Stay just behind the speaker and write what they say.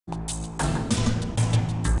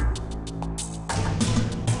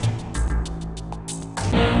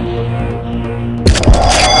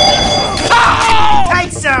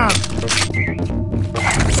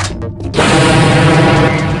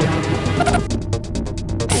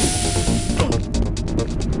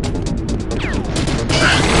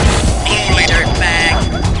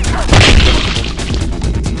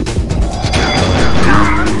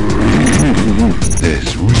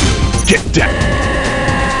This really get down.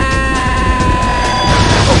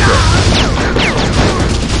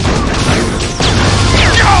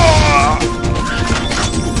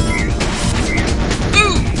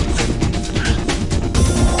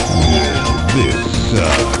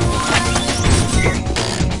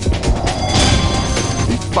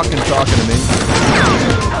 Fucking talking to me.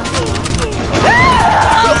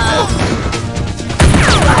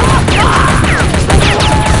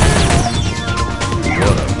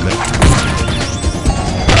 What a mess.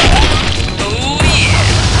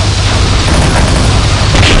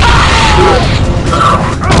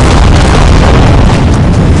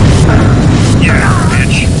 Yeah,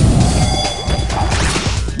 bitch.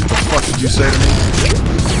 What the fuck did you say to me?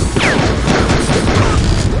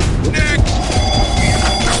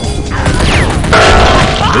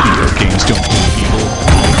 Video games don't kill people.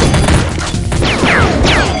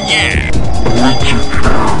 Yeah.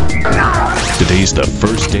 Today's the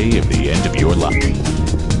first day of the end of your life.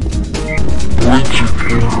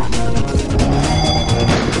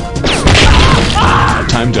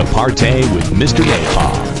 Time to partay with Mr.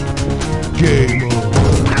 Napalm. Game over.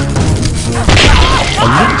 A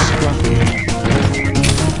little scruffy.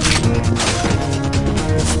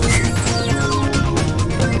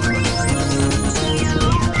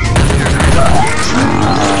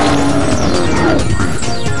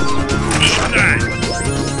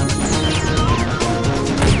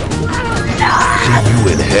 See you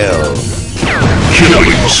in hell.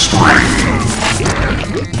 Killing spree.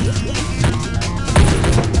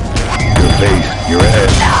 Your face, your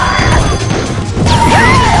ass.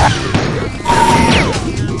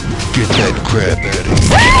 Get that crap out of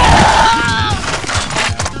here.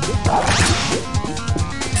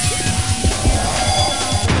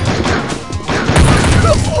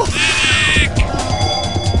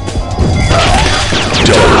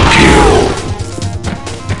 Double kill.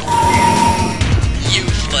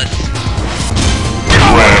 Useless.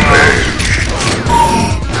 Rampage.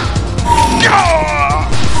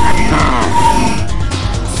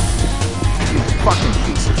 Fucking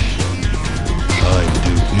piece of shit. I'm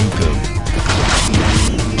Duke Nukem.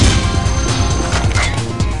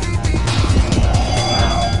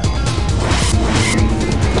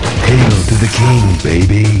 Hail to the king,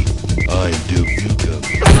 baby. I'm Duke Nukem.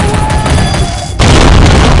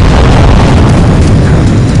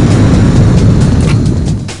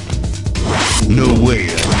 No way.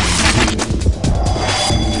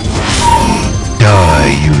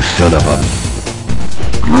 Die, you son of a...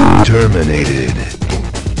 Terminated.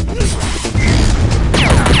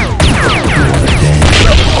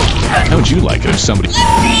 How would you like it if somebody...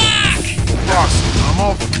 Boss, I'm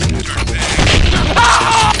off.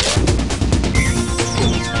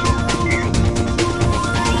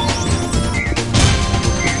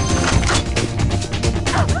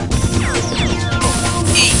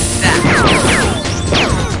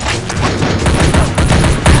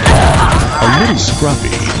 A little scruffy.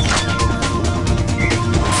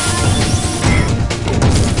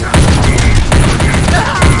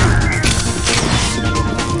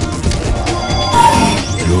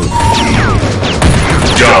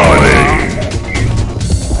 Dominate.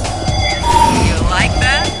 You like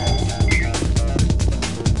that?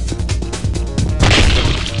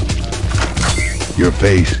 Your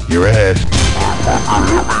face, your ass.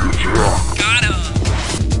 Got him.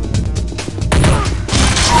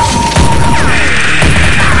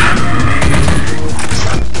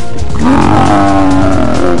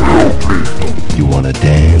 You wanna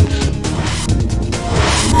dance?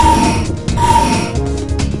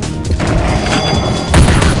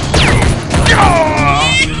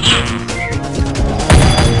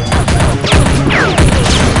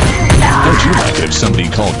 How'd you like it if somebody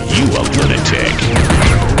called you a lunatic?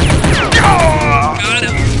 Got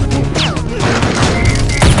him.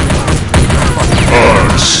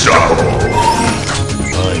 Unstoppable.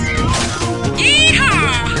 I'm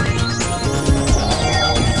Yeehaw!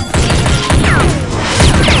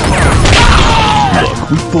 Look,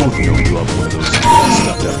 we both know you have one of those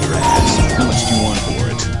stuffed up your ass. How much do you want for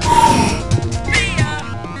it?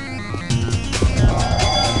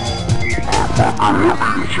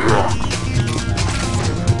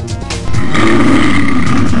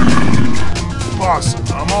 Boss,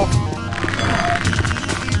 I'm off.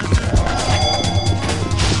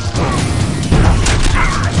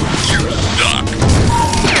 You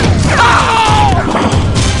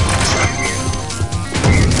suck.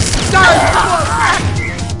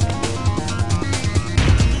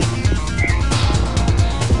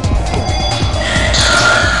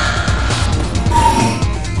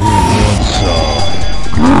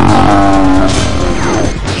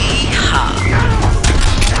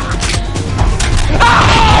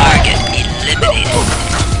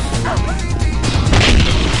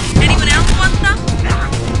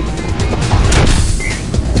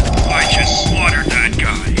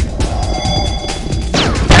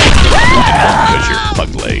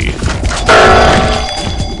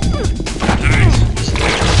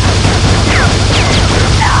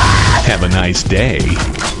 nice day.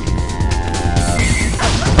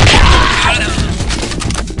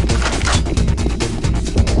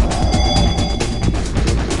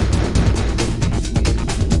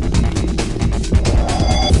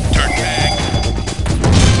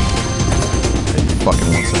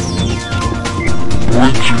 Fucking 1 second.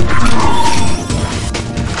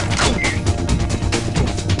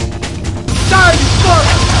 Die, you fuck!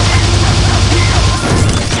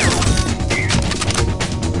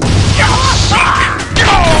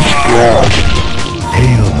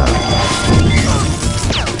 Hail now.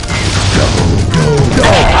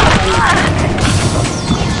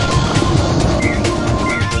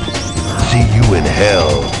 See you in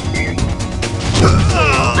hell.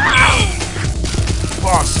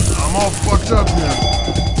 Boss, I'm all fucked up now.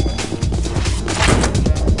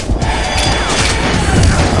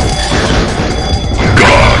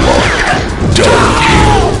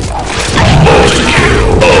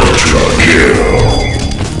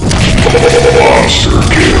 Monster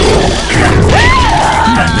kill.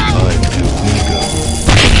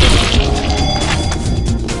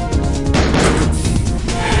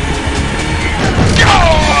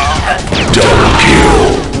 Double kill.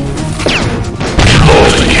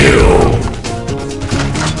 Multi-kill.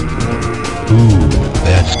 Ooh,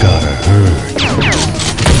 that's gotta hurt.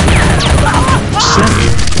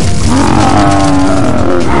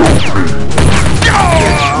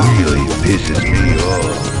 This really pisses me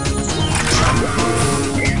off.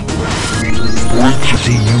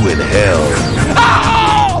 See you in hell.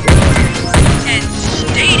 And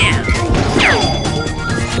stay down.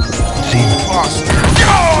 See Boss.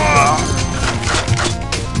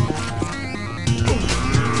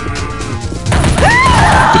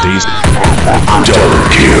 Today's double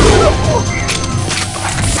kill.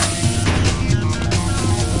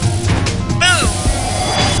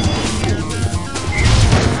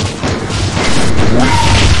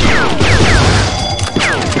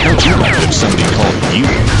 Don't you like if somebody called you?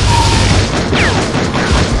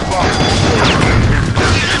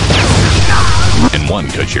 And one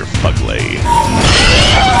cause you're fugly.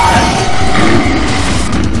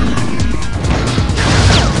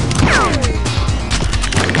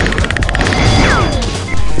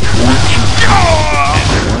 And one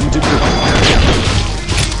to go.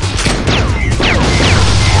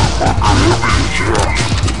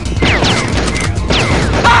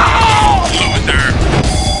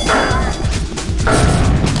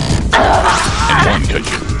 And one cause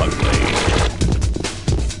you're fugly.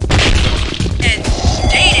 And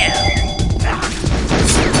stay down.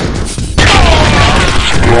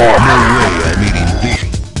 No way I'm eating this.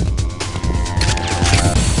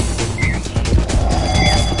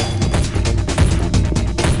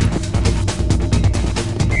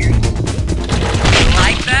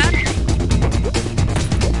 Like that?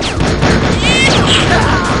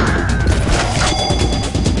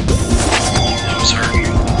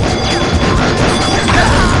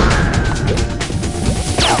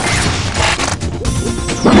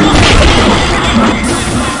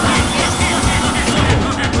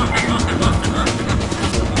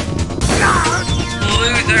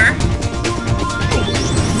 Loser.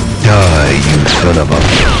 Die, you son of a...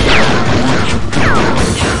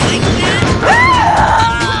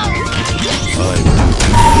 Like that?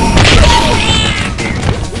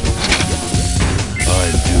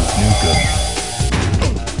 I'm Duke Nukem.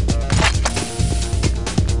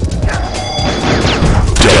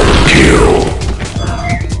 Double kill.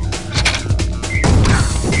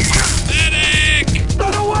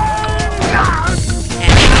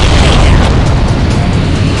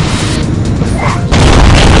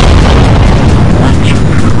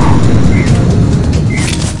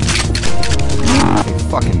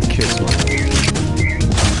 Fucking kiss me.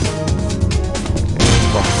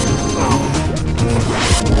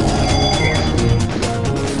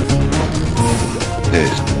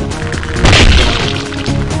 This.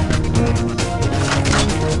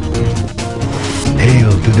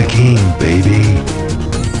 Hail to the king, baby.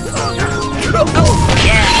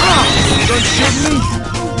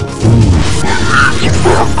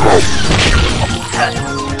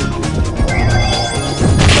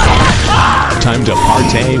 Time to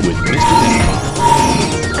partay with Mr. Big.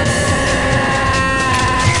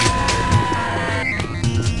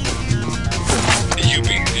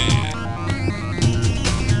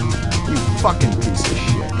 Fucking piece of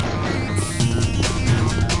shit.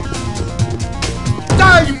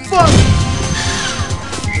 Die, you fuck!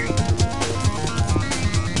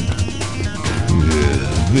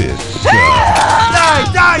 This sucks. Die,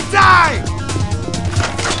 die, die!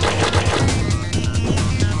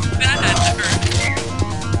 That had to hurt.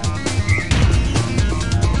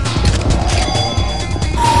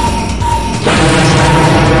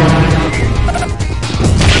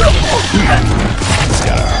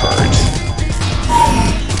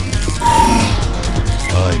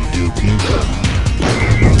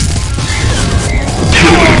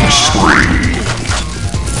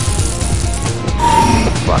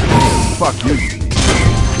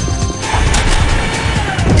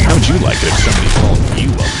 How'd you like it if somebody called you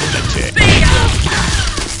a lunatic?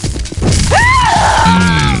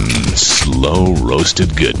 Slow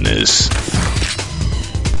roasted goodness.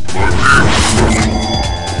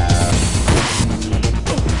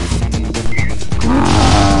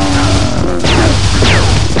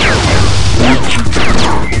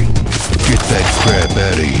 Get that crap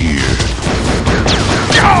out of here.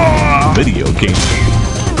 Video games.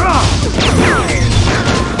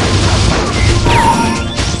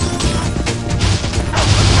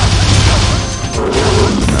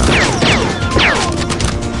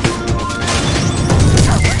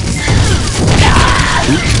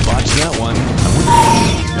 Oops, botched that one. I wonder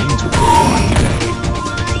what remains will go on today.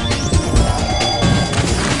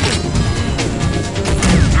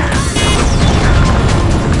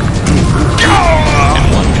 And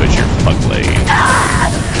one because you're ugly.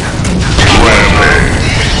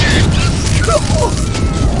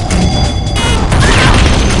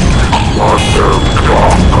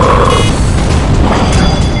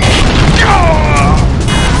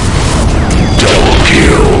 Double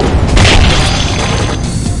kill.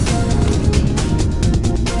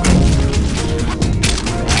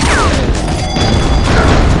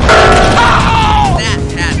 That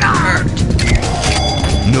had to hurt.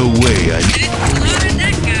 No way I... Didn't include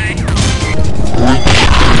that guy.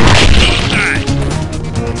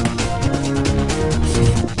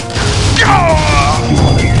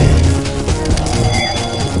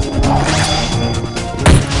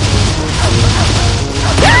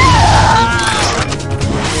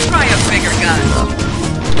 Try a bigger gun.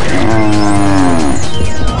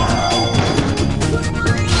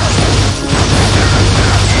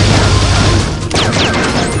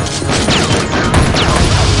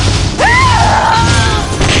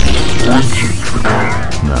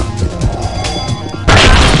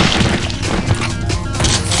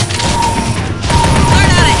 Learn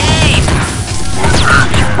how to aim.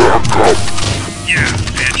 Yeah,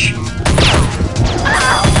 bitch.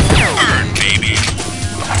 Burn, baby.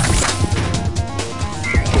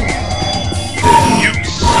 You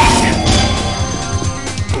suck.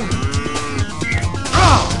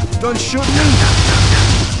 Done shooting me?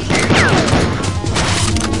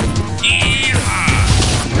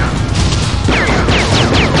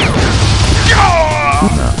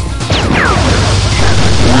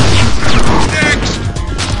 Next.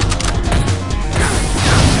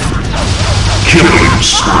 Killing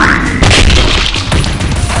spree.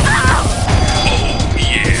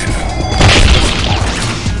 Yeah.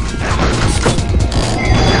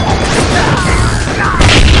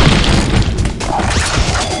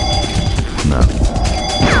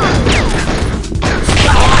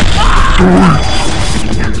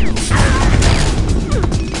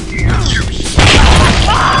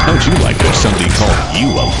 How'd you like it if somebody called you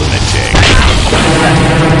a lunatic?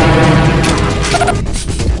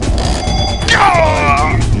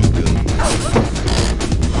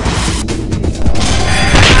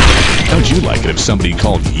 How'd you like it if somebody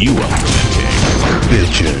called you a lunatic?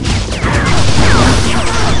 Bitchin'.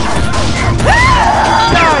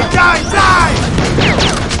 Die, die, die!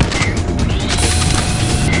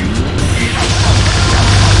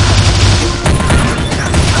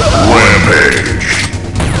 Rampage.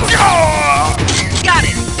 Got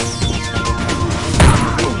it.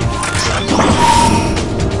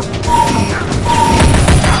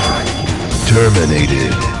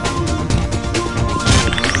 Terminated.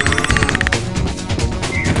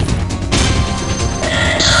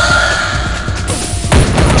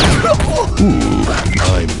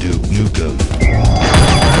 I'm Duke Nukem.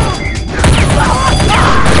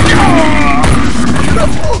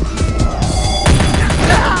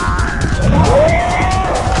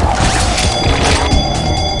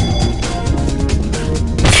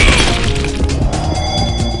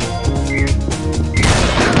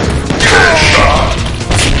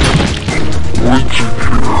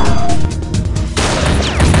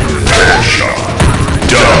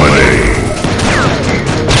 Dominate.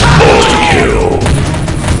 Multi-kill.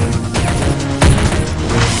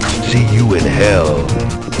 See you in hell.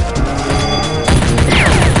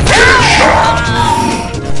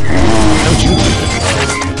 How'd you like it?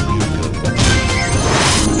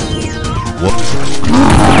 What?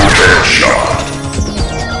 Headshot.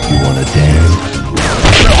 You wanna dance?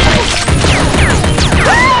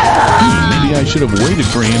 Maybe I should have waited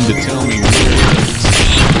for him to tell me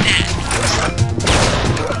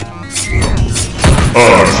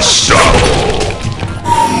Unstoppable.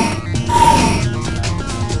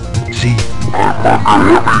 See?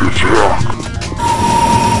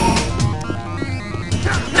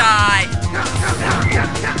 Die.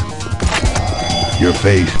 Your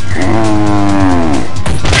face.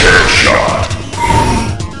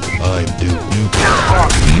 I'm Duke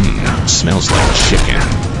Nukem. Smells like chicken.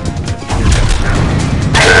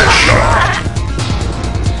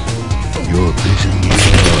 You're busy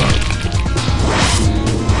up.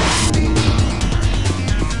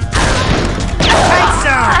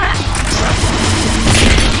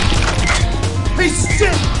 Piece of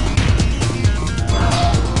shit!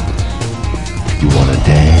 You wanna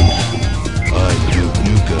dance? I'm Duke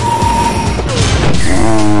Nukem.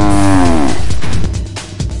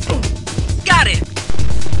 Got it.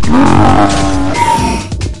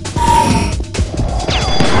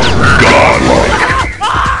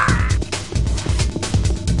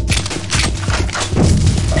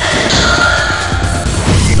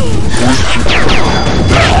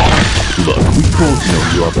 Look, we both know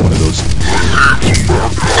you are one of those.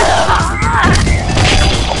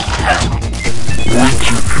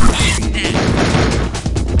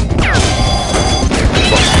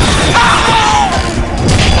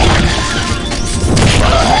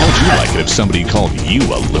 How'd you like it if somebody called you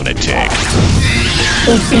a lunatic?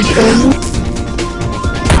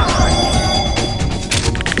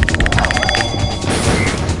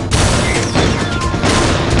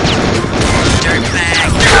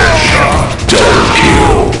 Dirtbag. Double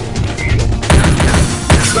kill.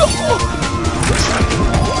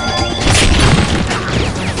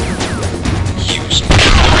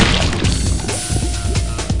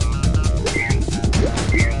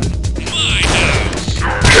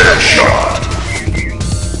 Headshot.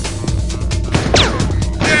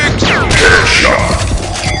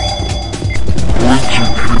 Headshot.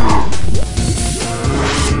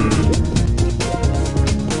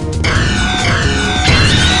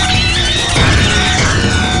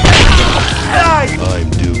 I'm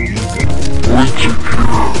Duke Nukem.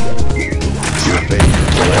 Your favorite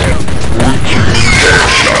player.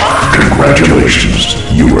 Congratulations,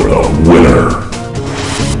 you are the winner.